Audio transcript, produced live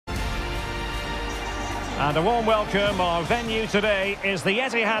And a warm welcome. Our venue today is the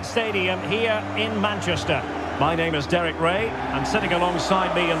Etihad Stadium here in Manchester. My name is Derek Ray, and sitting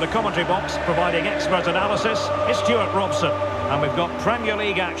alongside me in the commentary box, providing expert analysis, is Stuart Robson. And we've got Premier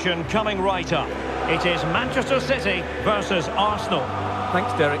League action coming right up. It is Manchester City versus Arsenal.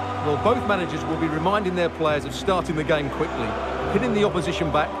 Thanks, Derek. Well, both managers will be reminding their players of starting the game quickly, hitting the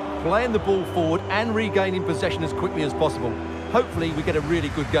opposition back, playing the ball forward and regaining possession as quickly as possible. Hopefully we get a really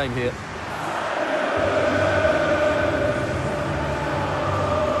good game here.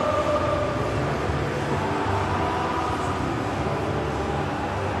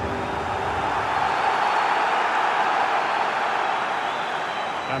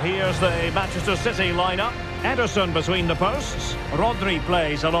 And here's the Manchester City lineup. Ederson between the posts. Rodri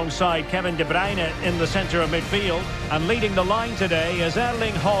plays alongside Kevin De Bruyne in the centre of midfield. And leading the line today is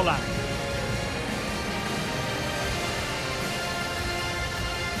Erling Haaland.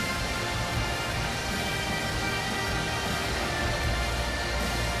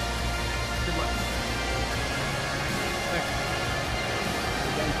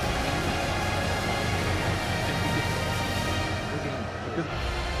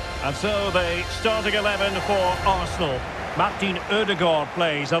 And so the starting 11 for Arsenal. Martin Ødegaard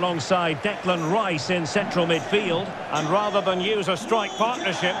plays alongside Declan Rice in central midfield. And rather than use a strike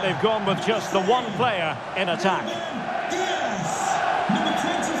partnership, they've gone with just the one player in attack. Number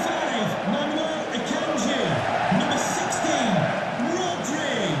 25, Manuel Akanji. Number 16,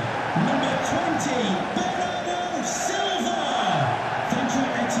 Rodri. Number 20, Bernardo Silva. Thank you,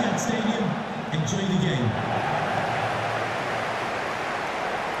 Etihad Stadium. Enjoy the game.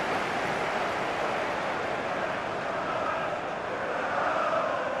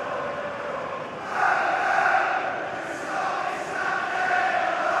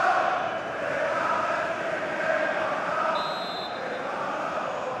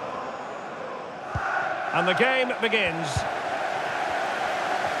 And the game begins.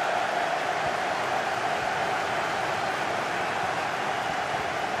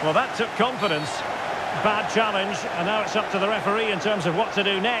 Well, that took confidence. Bad challenge, and now it's up to the referee in terms of what to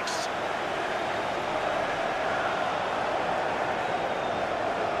do next.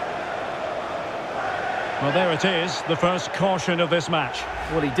 Well, there it is, the first caution of this match.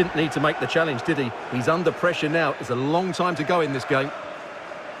 Well, he didn't need to make the challenge, did he? He's under pressure now. It's a long time to go in this game.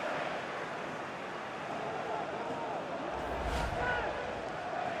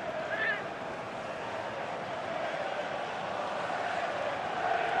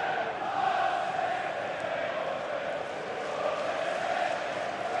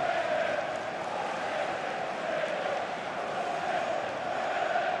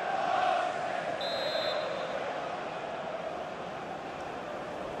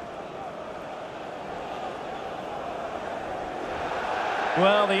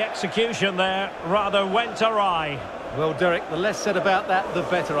 Well, the execution there rather went awry. Well, Derek, the less said about that, the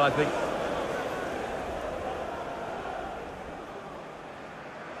better, I think.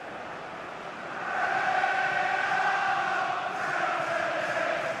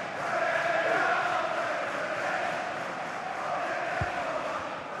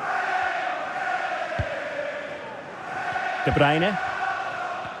 De Bruyne.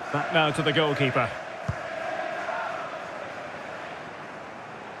 Back now to the goalkeeper.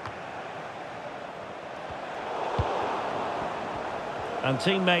 And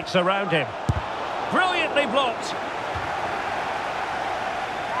teammates around him. Brilliantly blocked.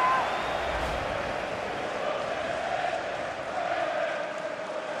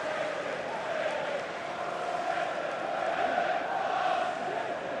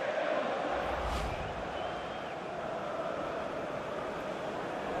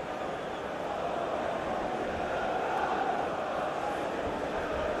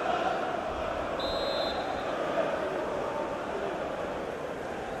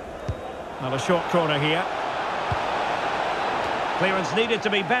 Well, a short corner here. Clearance needed to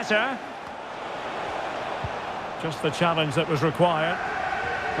be better. Just the challenge that was required.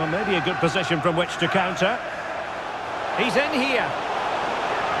 Well, maybe a good position from which to counter. He's in here.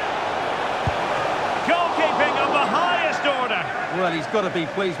 Goalkeeping of the highest order. Well, he's got to be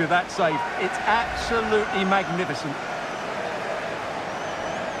pleased with that save. It's absolutely magnificent.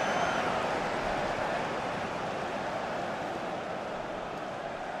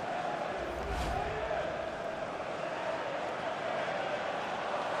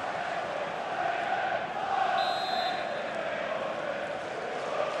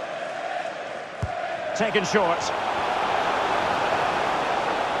 Taken short.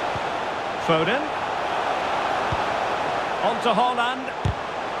 Foden. On to Haaland.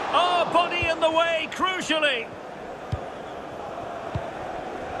 Oh, body in the way, crucially.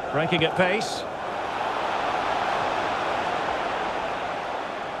 Breaking at pace.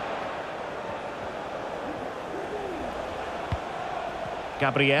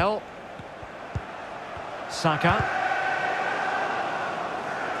 Gabriel. Saka.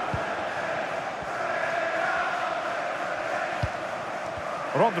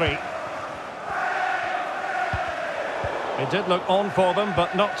 Rodri. It did look on for them,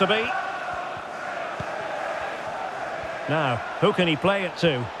 but not to be. Now, who can he play it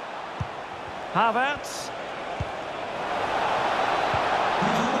to? Havertz.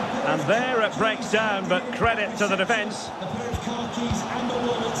 And there it breaks down, but credit to the defence.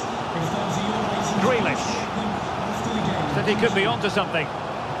 Grealish. City could be onto something.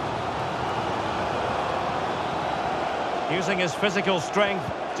 Using his physical strength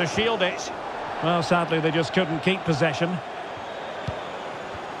to shield it. Well, sadly, they just couldn't keep possession.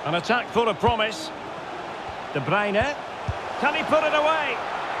 An attack full of promise. De Bruyne. Can he put it away?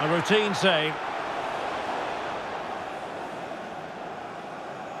 A routine save.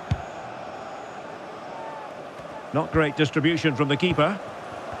 Not great distribution from the keeper.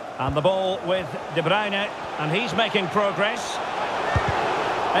 And the ball with De Bruyne. And he's making progress.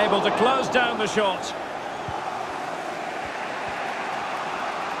 Able to close down the shot.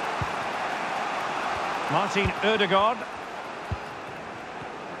 Martin Ødegaard.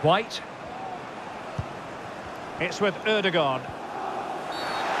 White. It's with Ødegaard.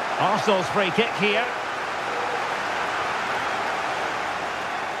 Arsenal's free kick here.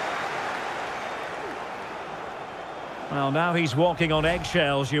 Well, now he's walking on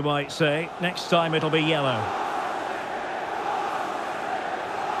eggshells, you might say. Next time it'll be yellow.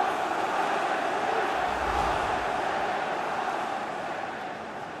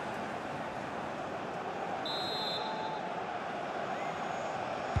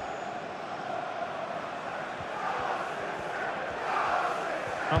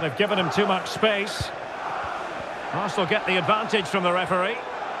 Well, they've given him too much space. Arsenal get the advantage from the referee.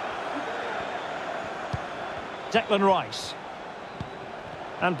 Declan Rice.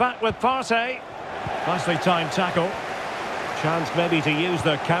 And back with Partey. Nicely timed tackle. Chance maybe to use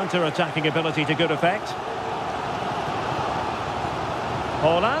the counter-attacking ability to good effect.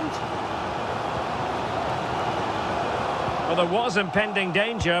 Haaland. Well, there was impending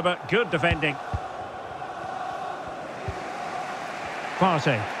danger, but good defending.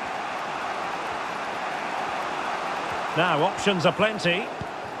 Partey. Now, options are plenty.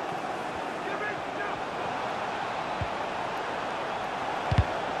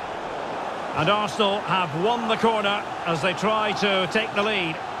 And Arsenal have won the corner as they try to take the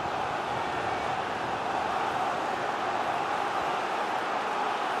lead.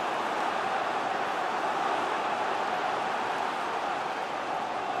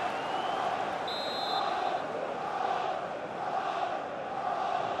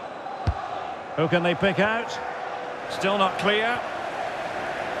 Who can they pick out? Still not clear.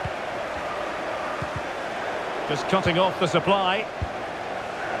 Just cutting off the supply.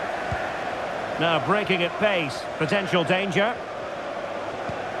 Now breaking at pace. Potential danger.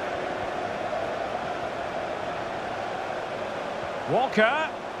 Walker.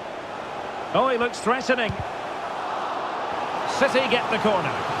 Oh, he looks threatening. City get the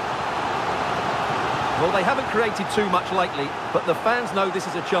corner. Well, they haven't created too much lately, but the fans know this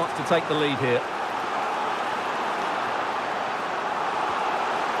is a chance to take the lead here.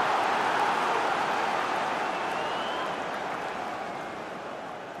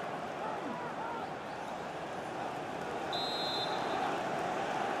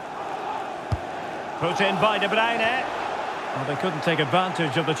 Put in by De Bruyne. Well, they couldn't take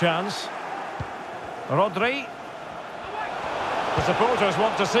advantage of the chance. Rodri. The supporters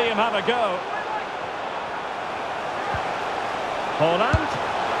want to see him have a go. Haaland.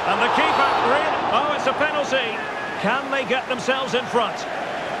 And the keeper, oh, it's a penalty. Can they get themselves in front?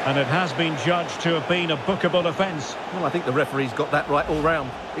 And it has been judged to have been a bookable offence. Well, I think the referee's got that right all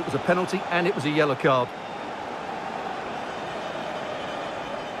round. It was a penalty and it was a yellow card.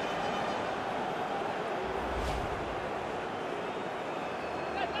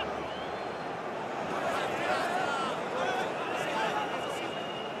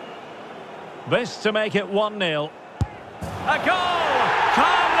 This to make it 1-0. A goal!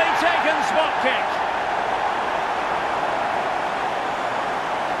 Calmly taken spot kick.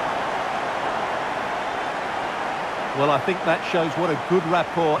 Well, I think that shows what a good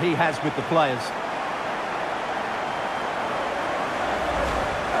rapport he has with the players.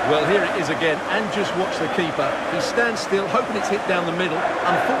 Well, here it is again, and just watch the keeper. He stands still, hoping it's hit down the middle.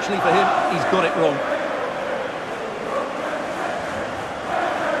 Unfortunately for him, he's got it wrong.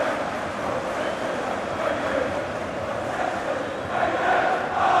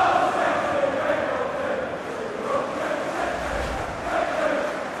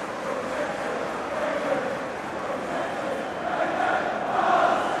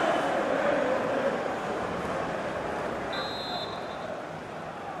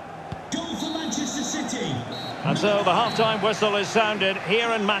 City. And so the half-time whistle is sounded here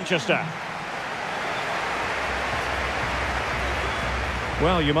in Manchester.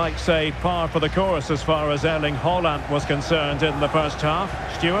 Well, you might say par for the course as far as Erling Haaland was concerned in the first half.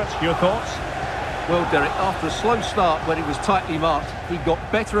 Stuart, your thoughts? Well, Derek, after a slow start when he was tightly marked, he got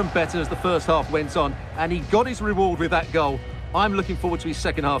better and better as the first half went on, and he got his reward with that goal. I'm looking forward to his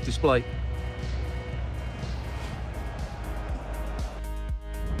second half display.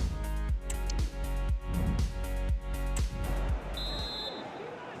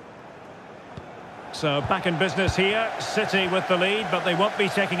 So back in business here, City with the lead, but they won't be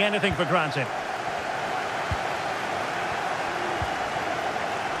taking anything for granted.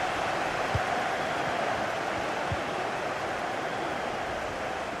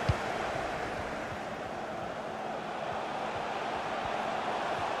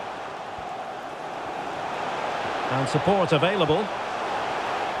 And support available.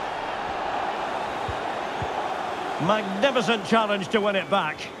 Magnificent challenge to win it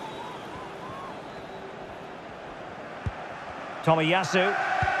back. Tomiyasu.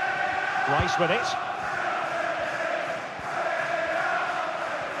 Rice with it.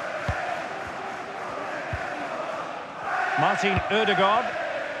 Martin Ødegaard.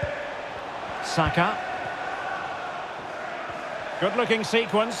 Saka. Good-looking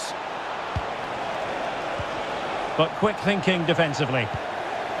sequence. But quick thinking defensively.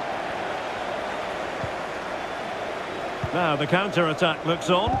 Now the counter-attack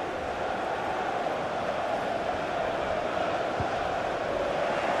looks on.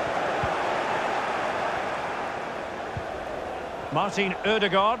 Martin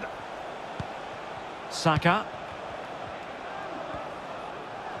Ødegaard. Saka.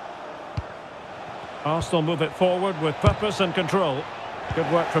 Arsenal move it forward with purpose and control.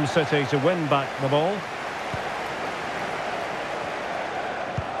 Good work from City to win back the ball.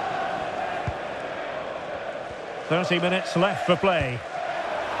 "30 minutes left for play.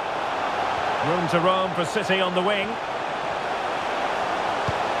 Room to roam for City on the wing.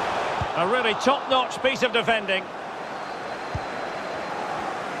 A really top-notch piece of defending.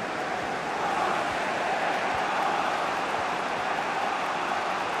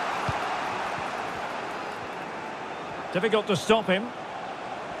 Difficult to stop him.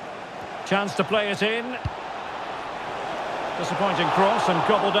 Chance to play it in. Disappointing cross and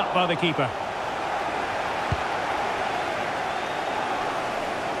gobbled up by the keeper.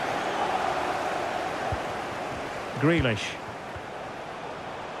 Grealish.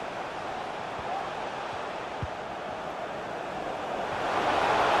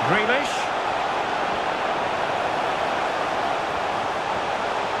 Grealish.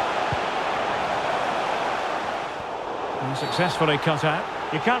 And successfully cut out.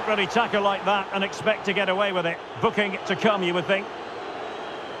 You can't really tackle like that and expect to get away with it. Booking to come, you would think.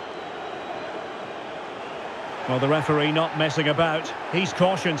 Well, the referee not messing about. He's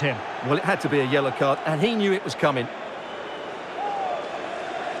cautioned him. Well, it had to be a yellow card, and he knew it was coming.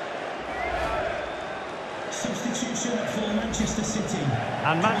 Substitution for Manchester City.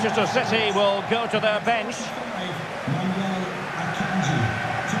 And Manchester City will go to their bench. Manuel Akanji.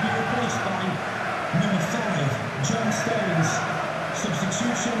 To be replaced by number 5, John Stones.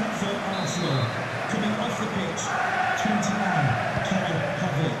 Substitution for Arsenal. Coming off the pitch, 29, Kai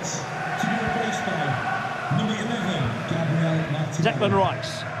Havertz. To be replaced by number 11, Gabriel Martinelli. Declan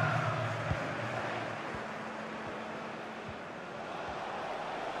Rice.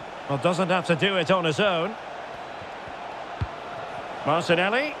 Well, doesn't have to do it on his own.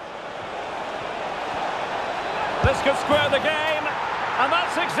 Martinelli. This could square the game, and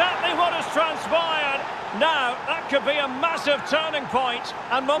that's exactly what has transpired. Now, that could be a massive turning point,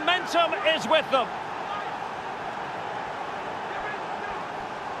 and momentum is with them.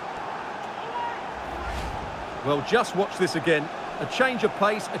 Well, just watch this again. A change of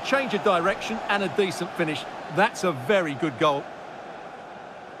pace, a change of direction, and a decent finish. That's a very good goal.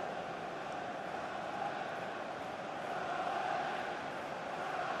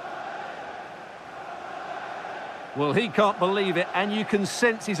 Well, he can't believe it, and you can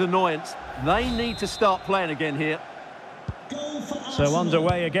sense his annoyance. They need to start playing again here. So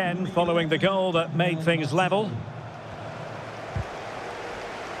underway again, following the goal that made things level.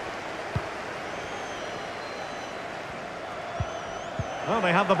 Well,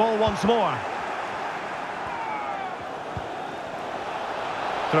 they have the ball once more.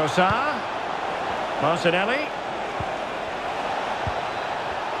 Trossard. Martinelli.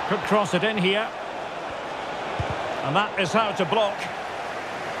 Could cross it in here. And that is how to block.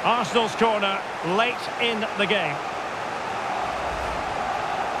 Arsenal's corner late in the game.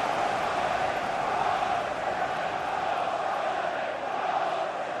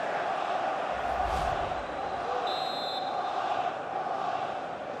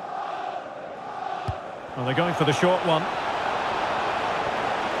 Well, they're going for the short one.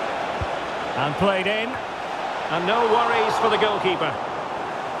 And played in. And no worries for the goalkeeper.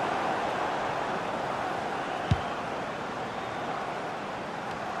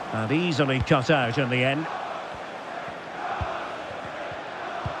 And easily cut out in the end.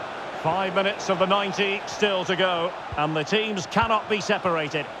 5 minutes of the 90 still to go. And the teams cannot be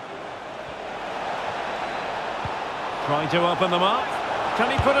separated. Trying to open them up. Can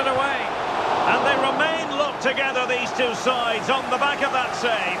he put it away? And they remain locked together, these two sides, on the back of that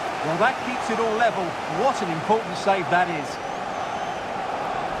save. Well, that keeps it all level. What an important save that is.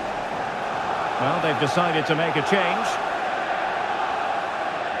 Well, they've decided to make a change.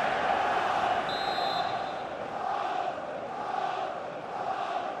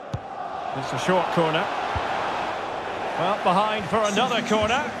 It's a short corner. Well, behind for another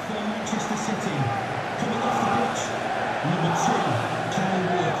corner. For Manchester City. Coming off the pitch, number 2, Kyle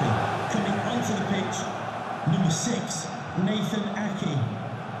Walker. Coming onto the pitch, number 6, Nathan Ake.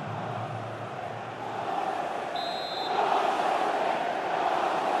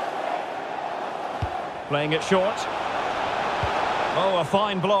 Playing it short. Oh, a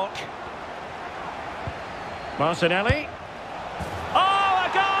fine block. Martinelli. Oh, a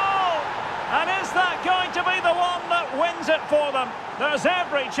goal! And is that going to be the one that wins it for them? There's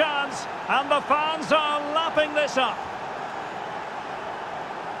every chance, and the fans are lapping this up.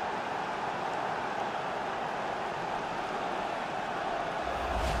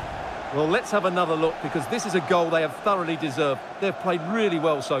 Well, let's have another look, because this is a goal they have thoroughly deserved. They've played really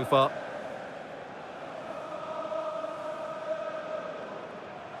well so far.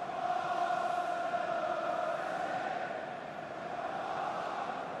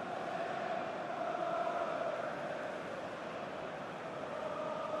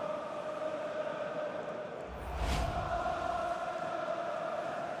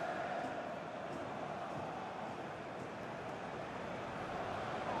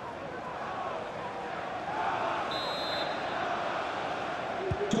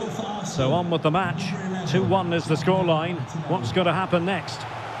 So on with the match. 2-1 is the scoreline. What's going to happen next?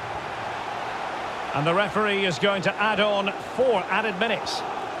 And the referee is going to add on 4 added minutes.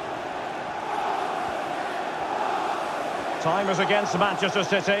 Time is against Manchester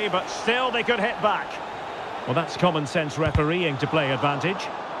City, but still they could hit back. Well, that's common sense refereeing to play advantage.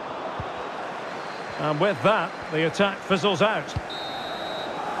 And with that, the attack fizzles out.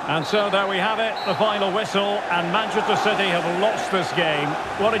 And so there we have it, the final whistle, and Manchester City have lost this game.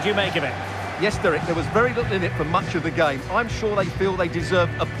 What did you make of it? Yes, Derek, there was very little in it for much of the game. I'm sure they feel they deserve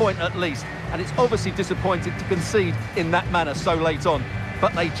a point at least, and it's obviously disappointing to concede in that manner so late on.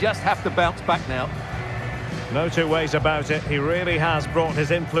 But they just have to bounce back now. No two ways about it. He really has brought his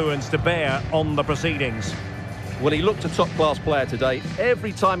influence to bear on the proceedings. Well, he looked a top-class player today.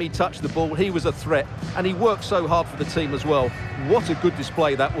 Every time he touched the ball, he was a threat, and he worked so hard for the team as well. What a good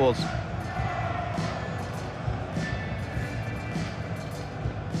display that was.